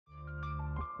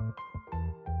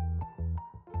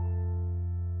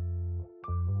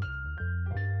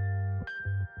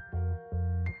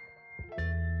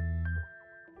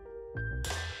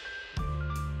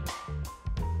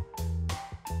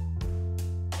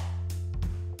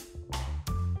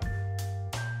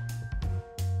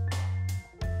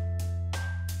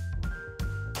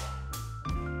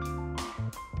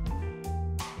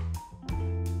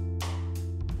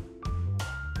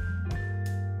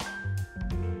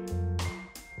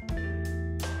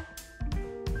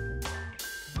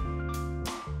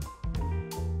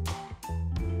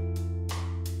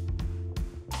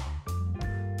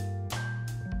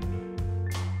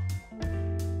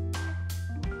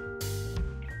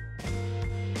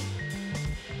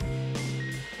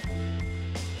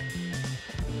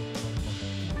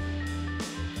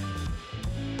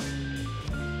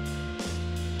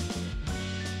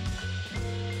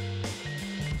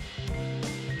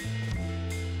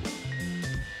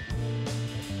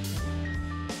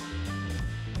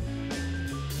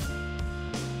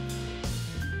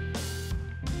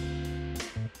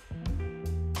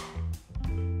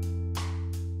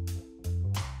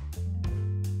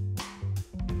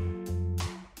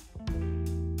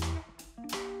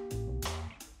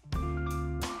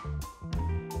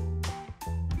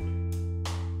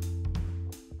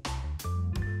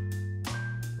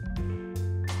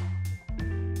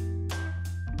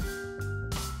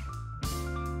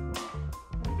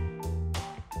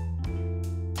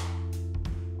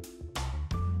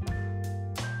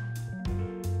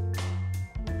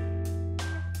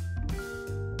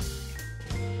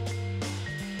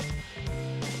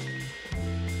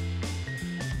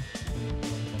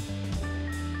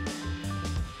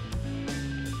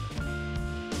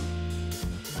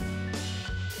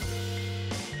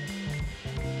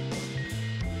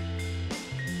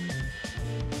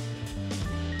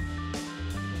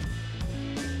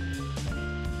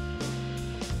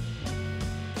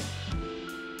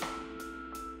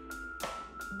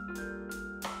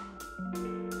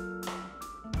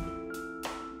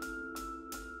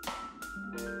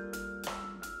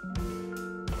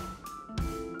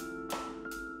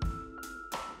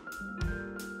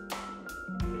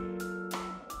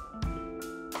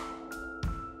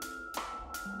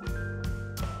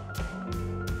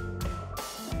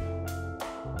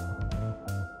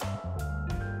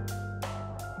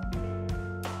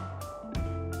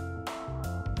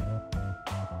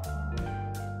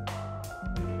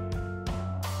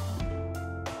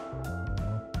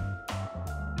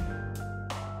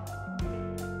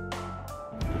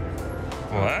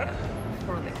What?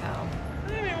 For the cow.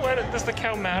 I mean, what, does the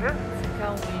cow matter? The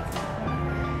cow eats.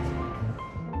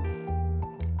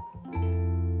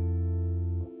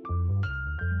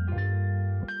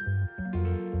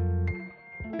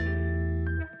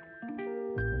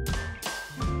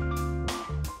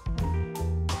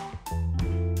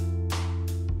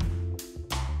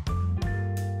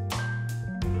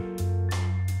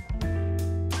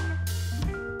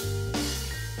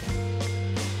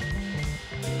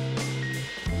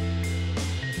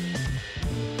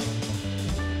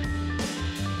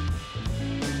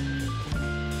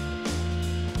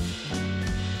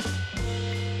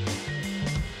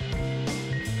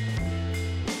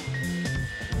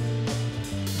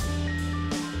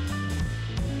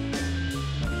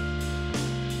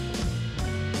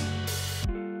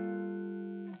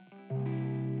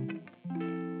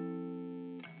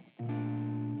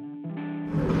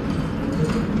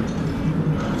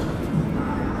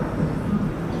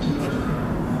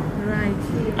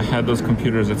 I had those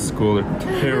computers at school, they're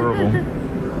terrible.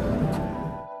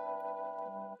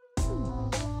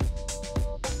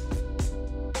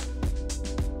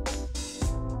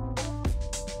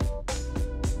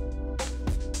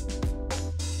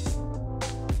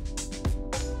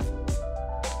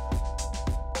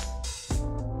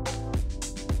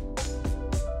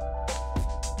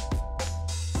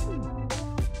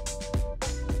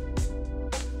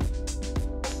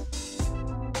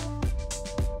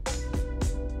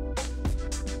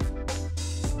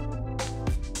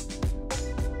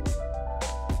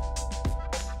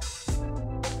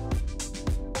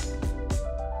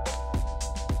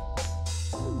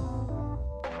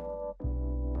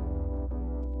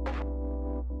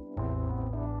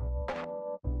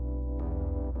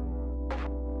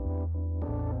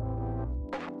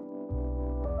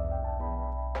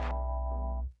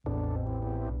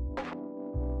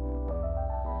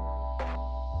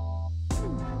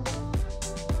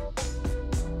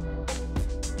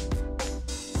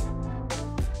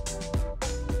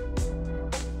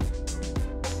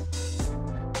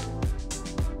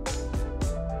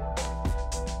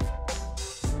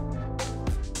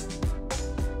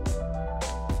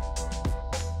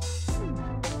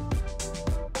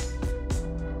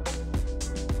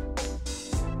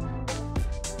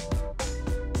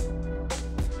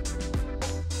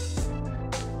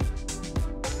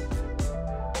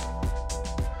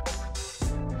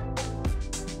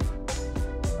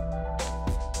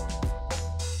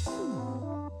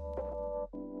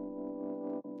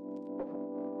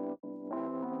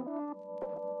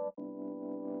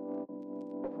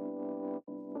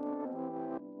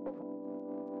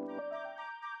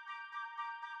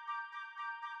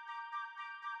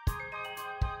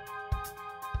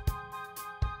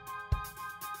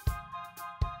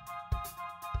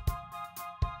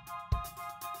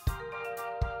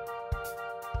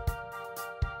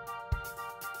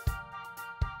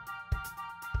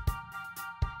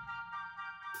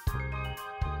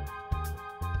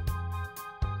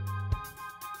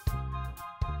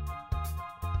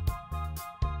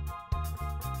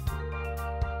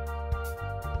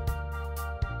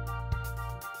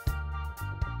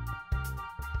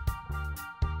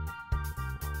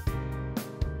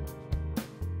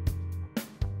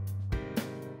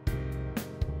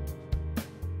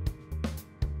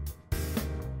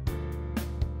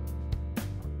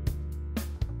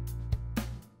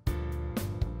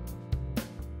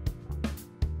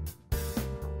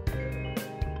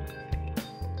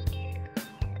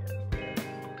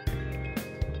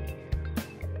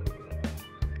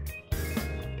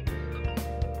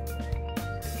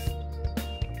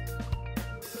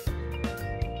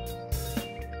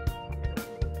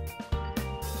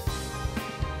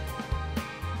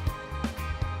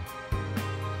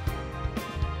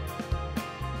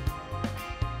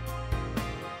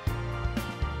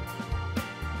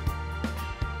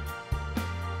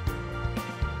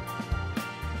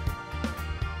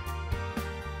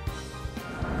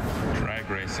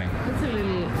 Racing. It's a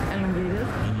little elevated.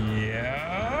 Yeah.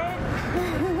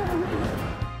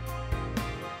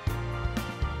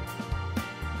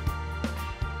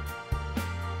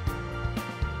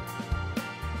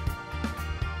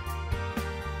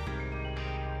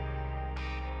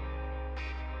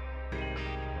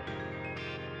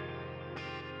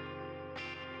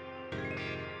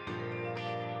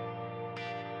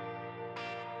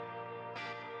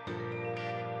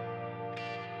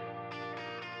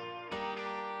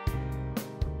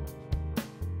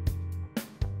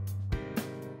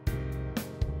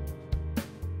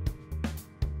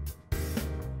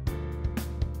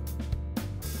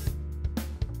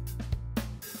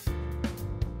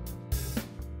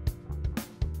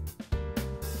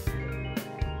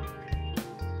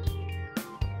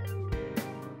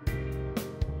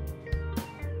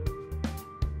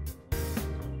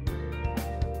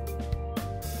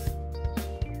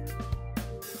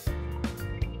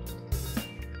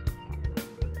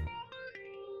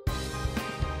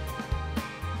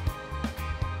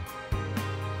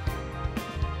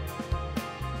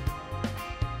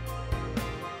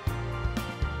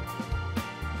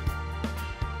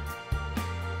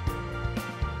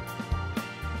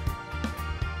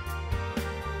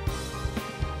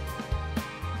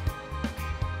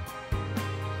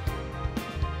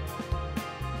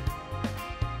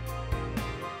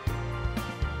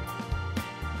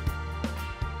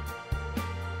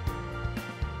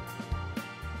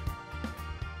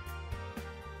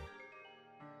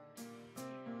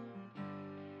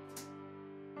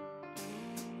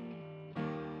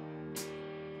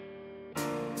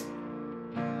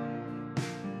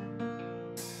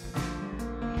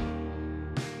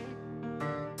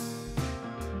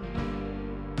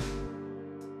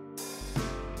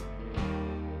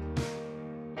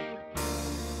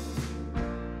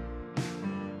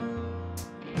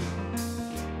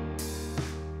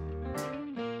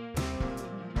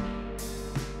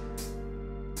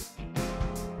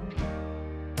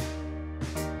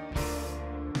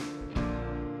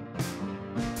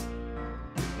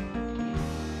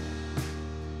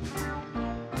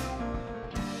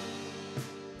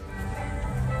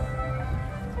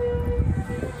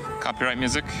 Copyright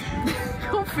music?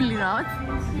 Hopefully not.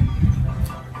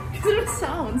 There are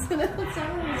sounds. Little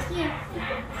sounds here.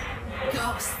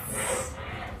 Ghosts.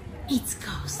 It's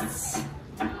ghosts.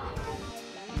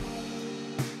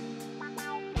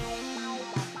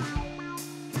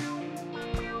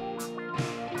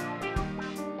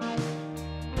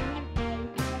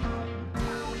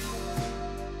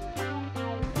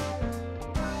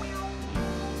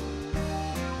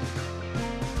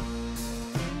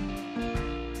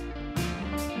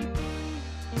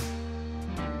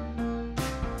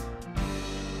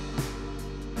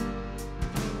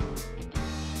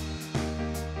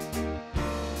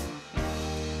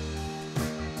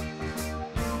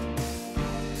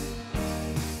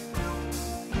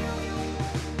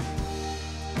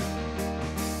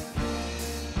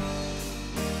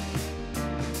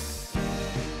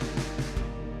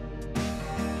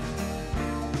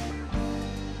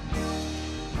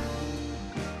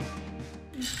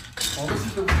 Well, this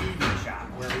is the weaving shop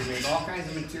where we make all kinds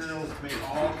of materials to make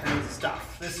all kinds of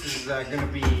stuff. This is going to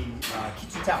be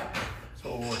kitchen towel. That's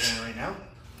what we're working on right now.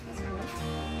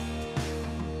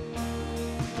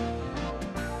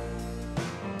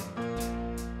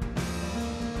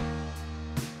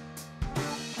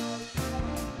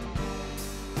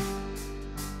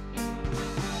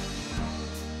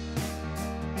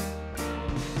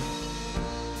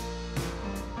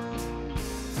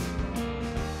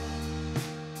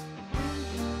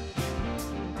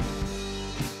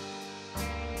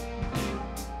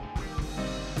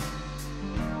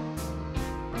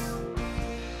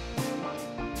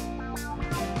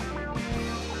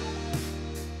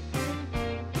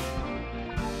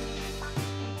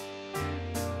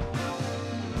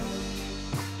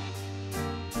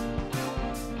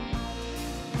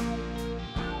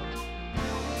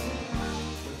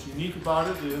 What's unique about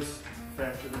it is the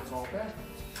fact that it's all backwards.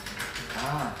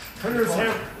 Ah,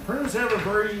 Printers have a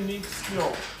very unique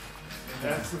skill.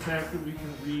 That's the fact that we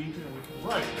can read and we can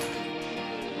write.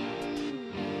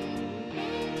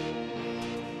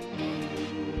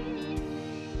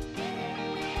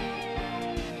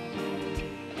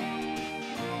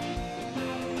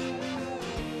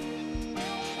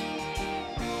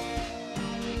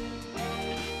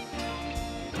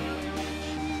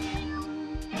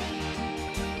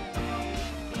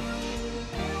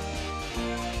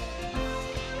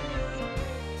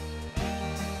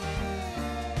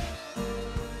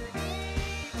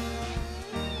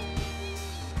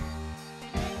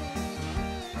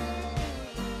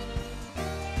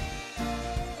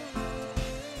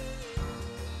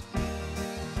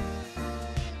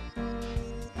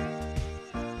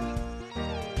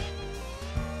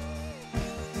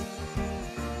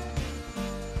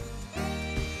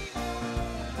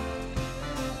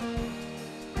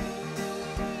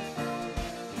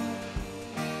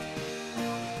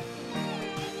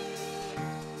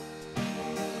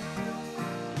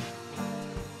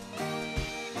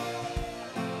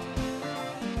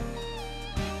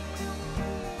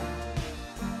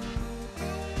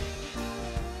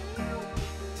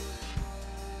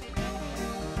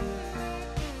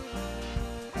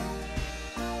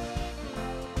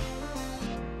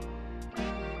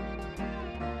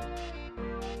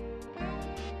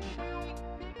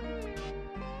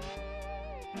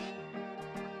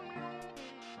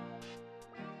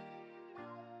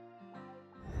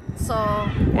 So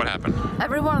What happened?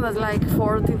 everyone that like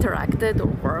Ford interacted or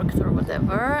worked or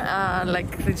whatever,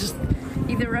 like they just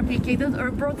either replicated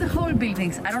or brought the whole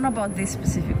buildings. I don't know about this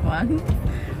specific one.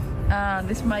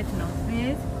 This might not be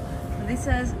it. This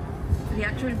says the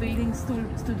actual building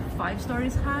stood 5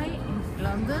 stories high in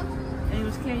London, and it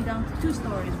was carried down to 2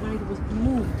 stories when it was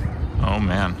moved. Oh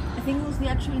man. I think it was the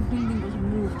actual building was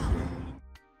moved here.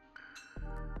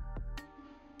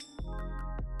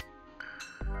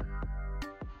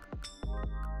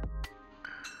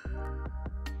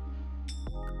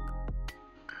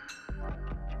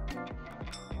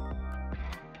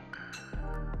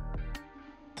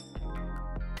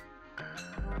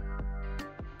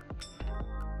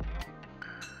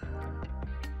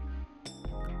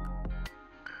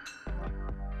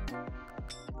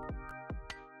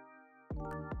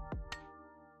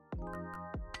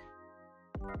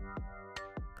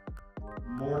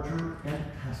 Mortar and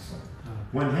pestle.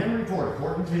 When Henry Ford,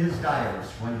 according to his diaries,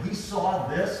 when he saw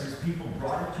this, his people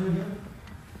brought it to him,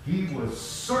 he was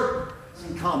certain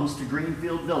he comes to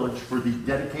Greenfield Village for the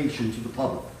dedication to the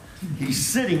public. He's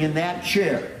sitting in that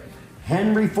chair.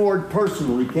 Henry Ford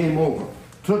personally came over,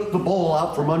 took the bowl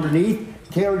out from underneath,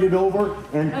 carried it over,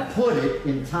 and put it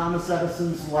in Thomas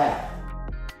Edison's lap.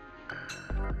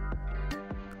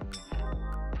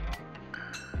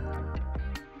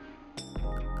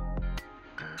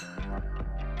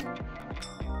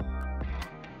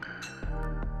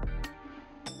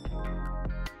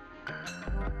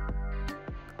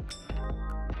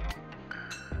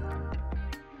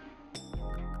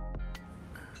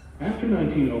 After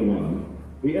 1901,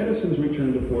 the Edisons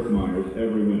returned to Fort Myers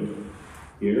every winter.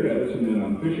 Here, Edison went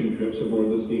on fishing trips aboard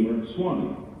the steamer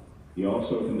Swanee. He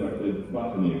also conducted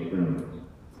botany experiments.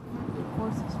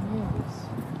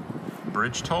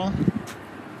 Bridge toll?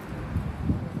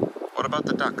 What about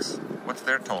the ducks? What's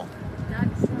their toll?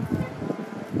 Ducks, they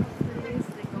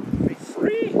go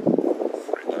free. $3.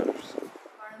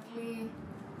 Apparently,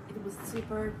 it was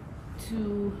cheaper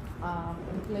to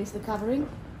replace the covering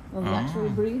on the actual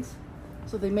breeds.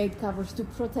 So they made covers to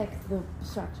protect the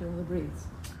structure of the breeds.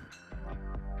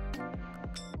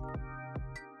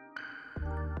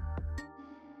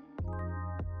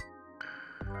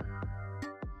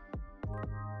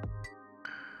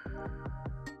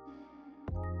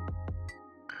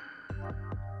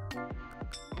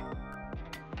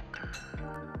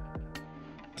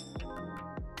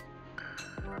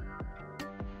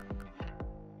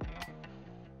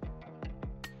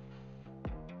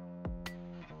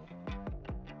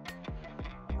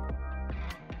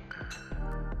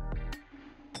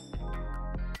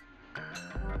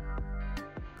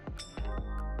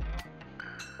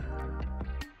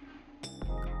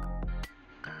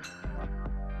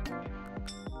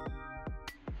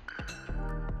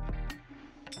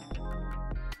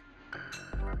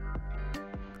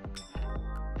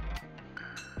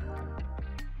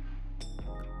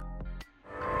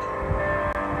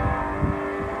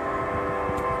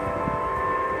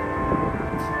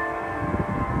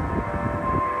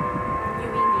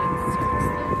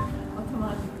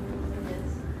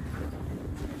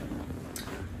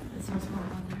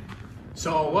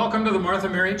 So welcome to the Martha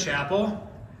Mary Chapel.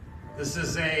 This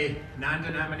is a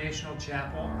non-denominational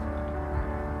chapel.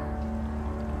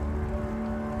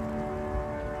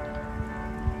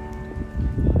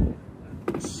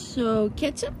 So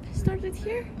ketchup started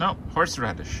here? No,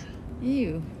 horseradish.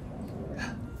 Ew.